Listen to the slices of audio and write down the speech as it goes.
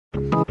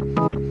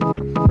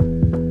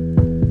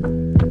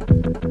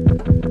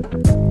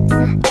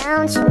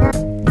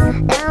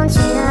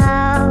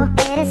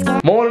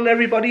Morning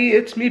everybody,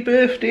 it's me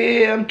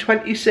birthday, I'm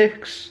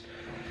 26.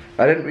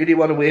 I didn't really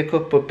want to wake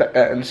up, but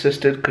Becca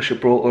insisted because she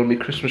brought all my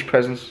Christmas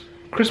presents,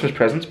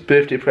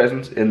 birthday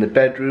presents in the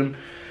bedroom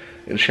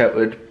and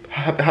shouted,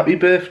 happy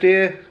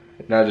birthday,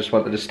 and I just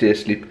wanted to stay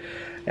asleep.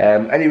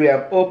 Anyway,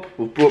 I'm up,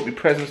 we've brought my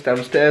presents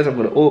downstairs, I'm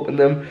going to open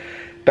them.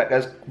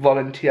 Becca's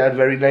volunteered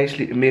very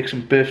nicely to make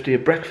some birthday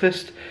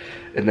breakfast,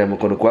 and then we're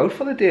going to go out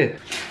for the day.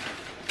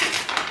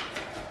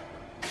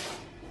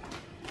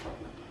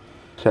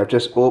 So I've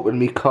just opened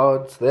me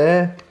cards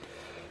there,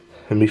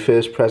 and my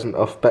first present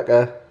off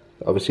Becca.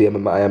 Obviously I'm a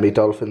Miami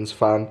Dolphins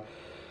fan,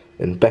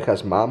 and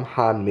Becca's mum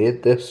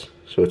handmade this,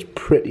 so it's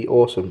pretty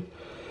awesome.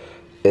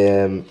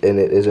 And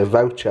it is a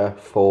voucher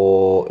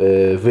for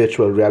a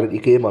virtual reality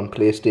game on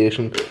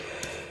PlayStation,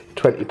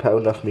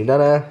 £20 off me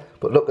nana.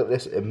 But look at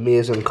this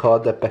amazing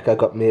card that Becca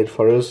got made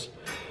for us.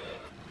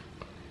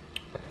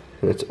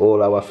 And it's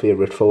all our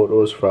favourite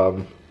photos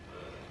from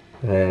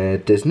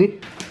Disney.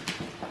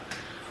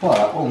 Oh,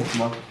 that one,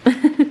 come on.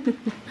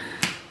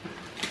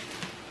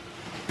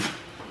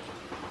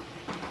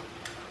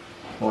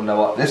 Wonder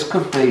what this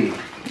could be.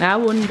 I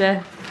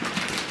wonder.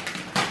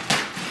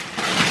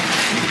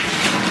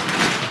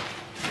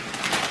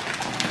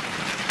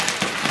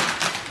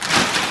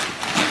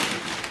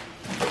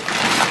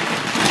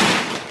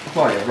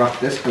 Oh, you wrapped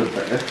this good,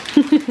 Becca.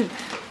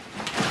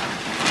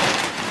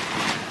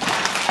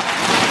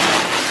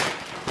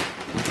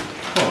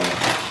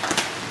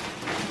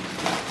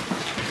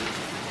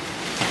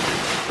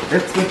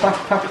 It's the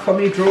backpack for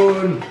me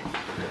drone.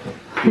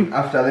 Been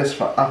after this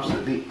for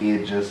absolutely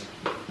ages.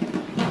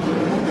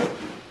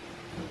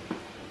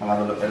 I'll have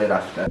a look at it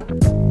after.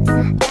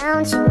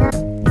 Don't you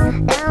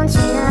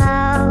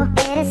know,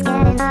 it is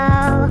getting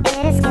hard,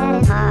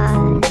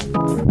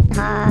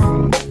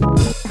 hard.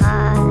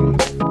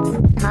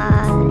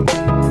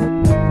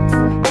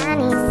 I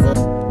need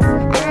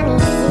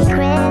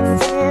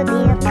secrets to be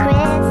a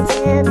part of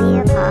me. I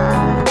need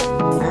hard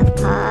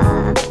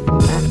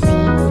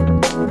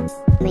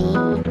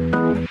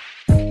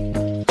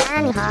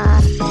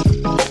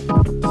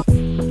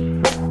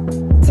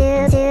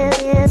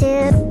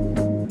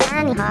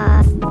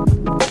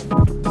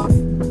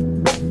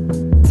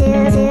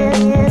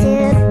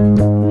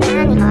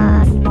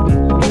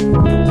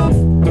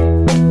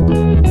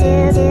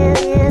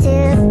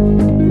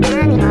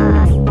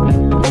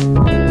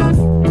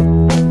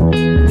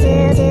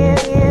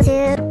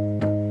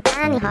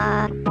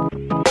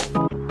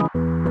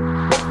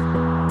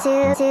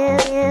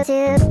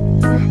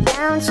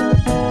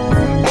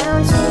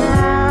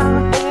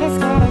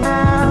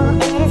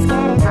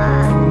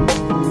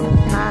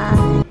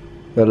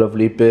A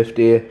lovely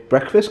birthday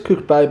breakfast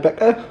cooked by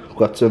Becca. We've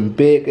got some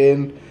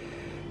bacon,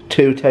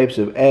 2 types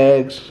of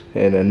eggs,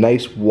 and a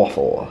nice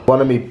waffle.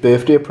 One of my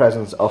birthday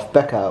presents off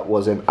Becca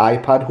was an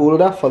iPad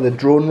holder for the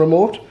drone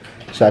remote,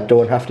 so I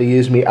don't have to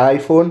use my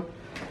iPhone.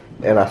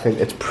 And I think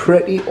it's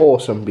pretty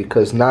awesome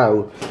because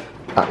now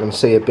I can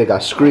see a bigger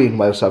screen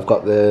whilst I've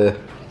got the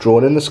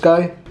drone in the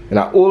sky. And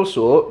I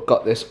also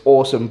got this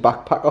awesome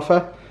backpack off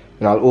her,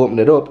 and I'll open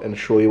it up and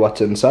show you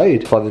what's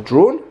inside for the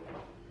drone.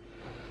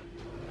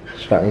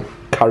 So I can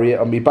carry it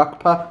on my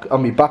backpack,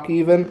 on my back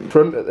even.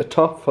 Front at the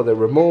top for the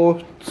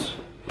remote.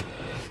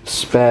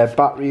 Spare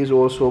batteries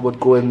also would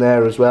go in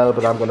there as well,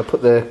 but I'm going to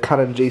put the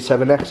Canon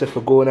G7X if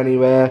we're going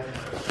anywhere.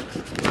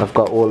 I've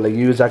got all the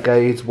user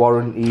guides,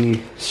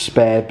 warranty,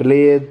 spare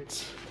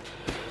blades.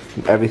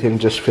 Everything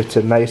just fits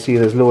in nicely.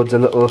 There's loads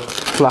of little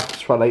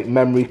flaps for like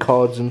memory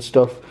cards and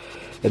stuff.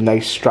 A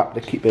nice strap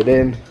to keep it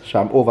in. So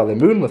I'm over the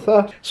moon with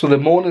that. So the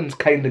morning's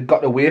kind of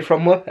got away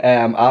from me.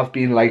 I've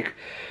been like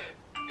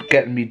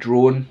getting me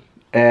drone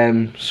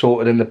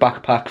sorted in the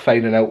backpack,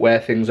 finding out where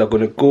things are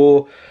going to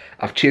go.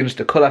 I've changed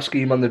the colour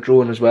scheme on the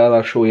drone as well,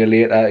 I'll show you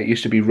later. It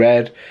used to be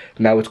red,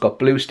 now it's got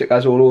blue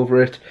stickers all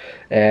over it.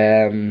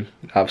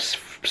 I've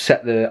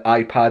set the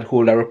iPad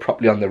holder up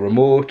properly on the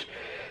remote.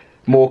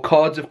 More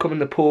cards have come in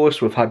the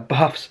post, we've had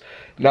baths.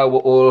 Now we're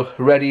all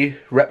ready,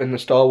 repping the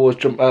Star Wars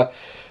jumper.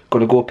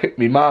 Gonna go pick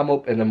my mum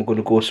up, and then we're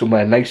gonna go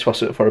somewhere nice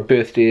for a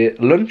birthday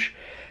lunch.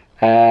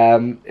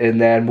 And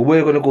then we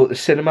were going to go to the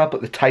cinema, but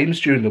the times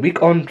during the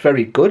week aren't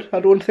very good, I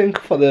don't think,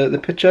 for the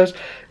pictures,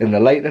 and the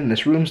lighting.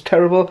 This room's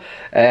terrible.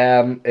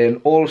 And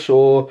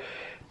also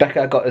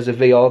Becca got us a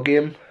VR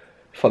game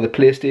for the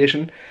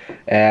PlayStation.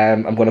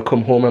 I'm going to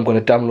come home, I'm going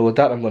to download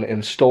that, I'm going to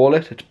install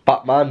it. It's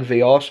Batman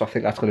VR, so I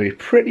think that's going to be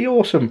pretty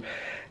awesome.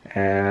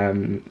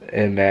 And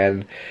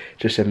then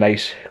just a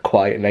nice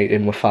quiet night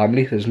in with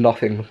family. There's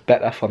nothing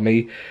better for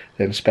me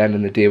than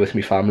spending the day with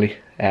my family.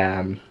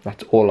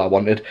 That's all I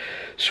wanted.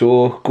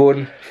 So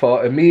going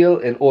for a meal,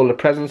 and all the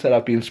presents that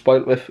I've been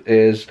spoilt with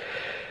is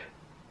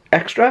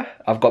extra.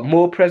 I've got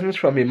more presents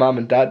from my mum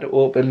and dad to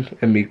open,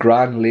 and my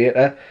gran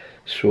later,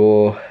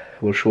 so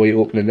we'll show you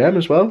opening them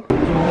as well.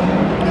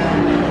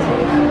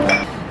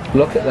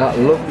 Look at that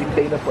lovely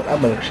peanut butter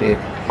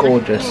milkshake,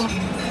 gorgeous.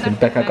 And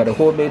Becca got a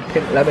homemade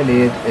pink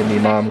lemonade and my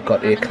mum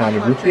got a can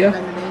of root beer.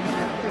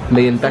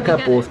 Me and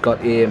Becca both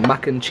got a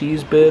mac and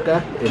cheese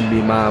burger and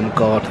my mum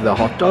got the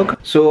hot dog.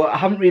 So I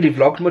haven't really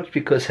vlogged much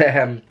because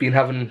I've been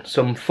having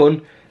some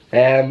fun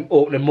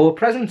opening more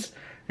presents.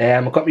 I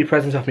got my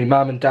presents off my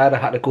mum and dad. I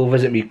had to go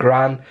visit my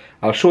gran.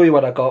 I'll show you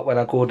what I got when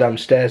I go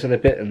downstairs in a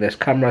bit, and this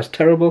camera's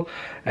terrible.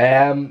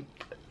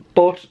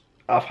 But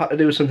I've had to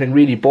do something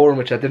really boring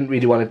which I didn't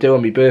really want to do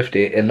on my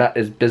birthday, and that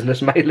is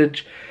business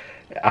mileage.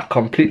 I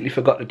completely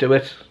forgot to do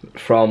it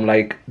from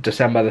like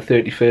December the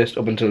 31st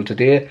up until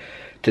today.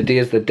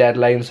 Today's the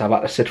deadline, so I've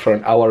had to sit for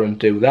an hour and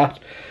do that.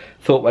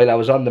 Thought while I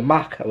was on the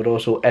Mac I would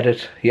also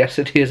edit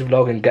yesterday's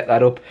vlog and get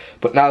that up,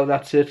 but now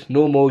that's it,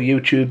 no more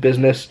YouTube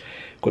business.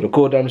 Going to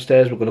go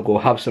downstairs, we're going to go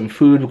have some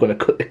food, we're going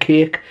to cut the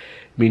cake.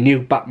 My new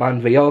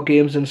Batman VR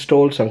game's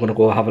installed, so I'm going to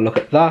go have a look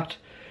at that.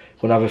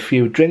 Going to have a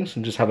few drinks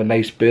and just have a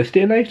nice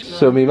birthday night.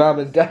 So my mum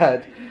and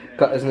dad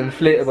got us an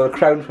inflatable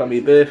crown for my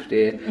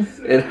birthday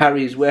and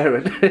Harry's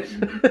wearing it.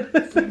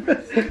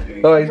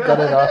 Oh, he's got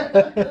it on.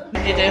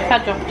 You do if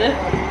I dropped it.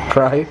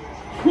 Cry.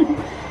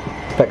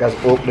 Becca's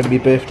opening my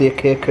birthday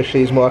cake because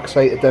she's more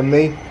excited than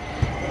me.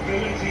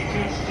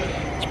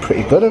 It's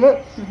pretty good, isn't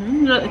it?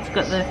 Look, it's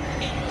got the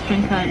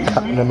twin kind.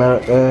 Captain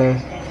America,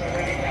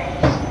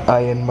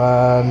 Iron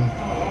Man.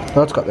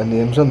 Oh, it's got the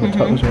names on the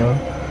top as well.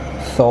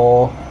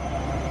 Thor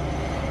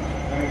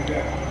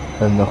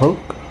and the Hulk.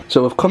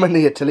 So we've come in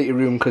the utility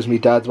room because my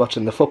dad's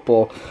watching the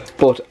football,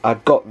 but I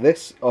got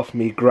this off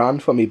me gran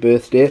for my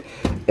birthday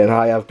and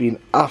I have been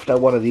after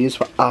one of these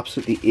for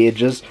absolutely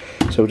ages.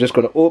 So we're just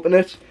going to open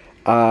it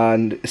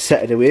and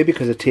set it away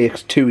because it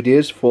takes 2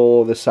 days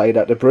for the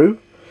cider to brew.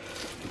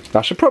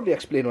 I should probably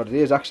explain what it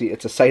is. Actually,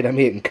 it's a cider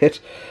making kit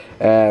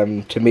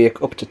to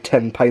make up to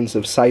 10 pints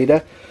of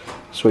cider.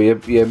 So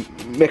you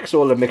mix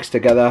all the mix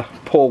together,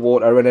 pour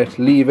water in it,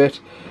 leave it,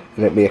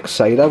 and it makes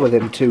cider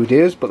within 2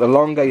 days. But the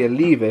longer you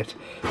leave it,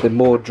 the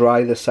more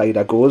dry the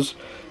cider goes.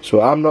 So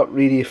I'm not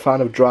really a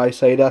fan of dry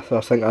cider, so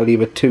I think I'll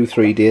leave it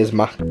 2-3 days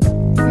max. Don't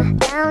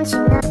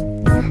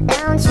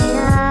you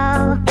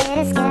know,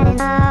 it's getting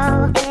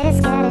hard,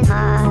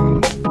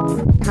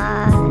 hard,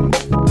 hard,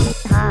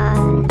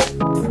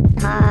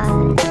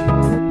 hard.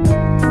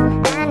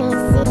 I need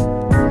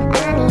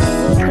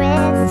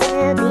secrets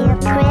to be a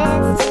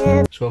prince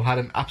to. So I've had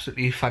an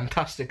absolutely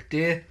fantastic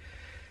day,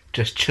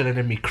 just chilling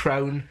in my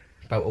crown,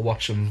 about to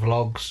watch some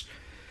vlogs.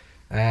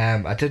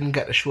 I didn't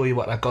get to show you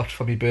what I got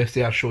for my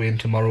birthday. I'll show you in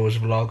tomorrow's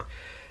vlog.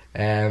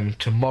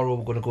 Tomorrow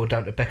we're going to go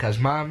down to Becca's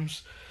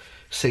mum's,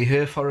 see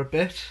her for a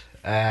bit.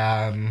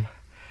 Becca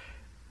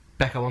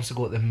wants to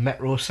go to the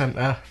Metro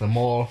Centre, the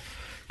mall,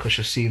 because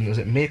she's seen, is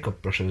it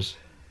makeup brushes?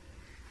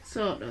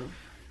 Sort of.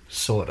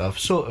 Sort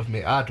of,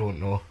 mate. I don't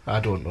know.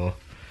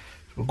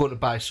 We're going to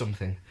buy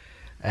something.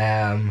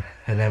 And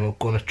then we're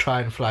going to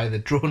try and fly the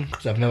drone,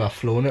 because I've never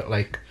flown it,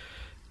 like,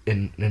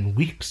 in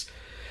weeks.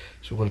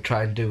 So we're going to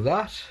try and do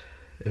that.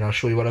 And I'll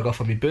show you what I got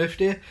for my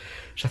birthday.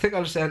 So I think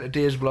I'll just end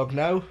today's vlog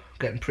now. I'm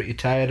getting pretty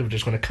tired. I'm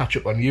just going to catch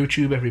up on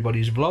YouTube,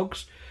 everybody's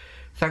vlogs.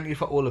 Thank you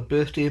for all the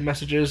birthday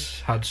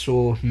messages. Had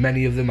so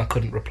many of them, I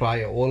couldn't reply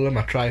to all of them.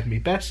 I tried my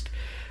best.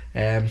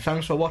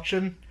 Thanks for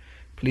watching.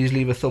 Please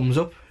leave a thumbs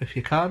up if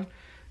you can.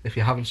 If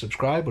you haven't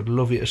subscribed, would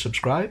love you to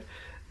subscribe.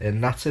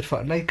 And that's it for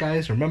tonight,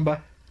 guys.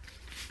 Remember,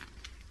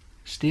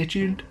 stay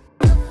tuned.